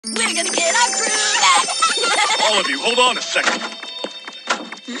We're gonna get our crew back. All of you, hold on a second.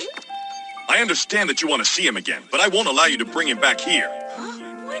 I understand that you want to see him again, but I won't allow you to bring him back here. Huh?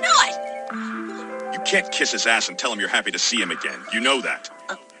 Why not? You can't kiss his ass and tell him you're happy to see him again. You know that.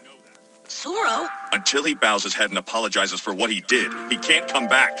 Zoro? Until he bows his head and apologizes for what he did, he can't come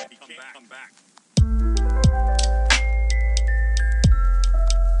back.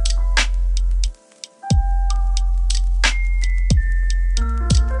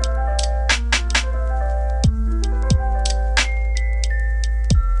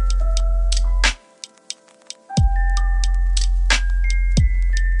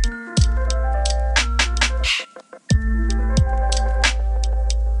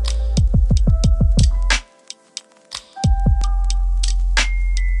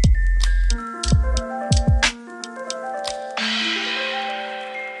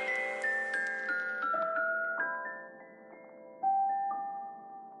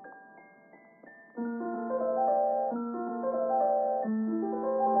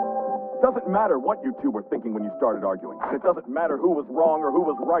 It doesn't matter what you two were thinking when you started arguing. And it doesn't matter who was wrong or who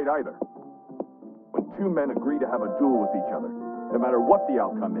was right either. When two men agree to have a duel with each other, no matter what the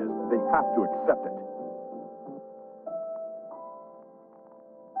outcome is, they have to accept it.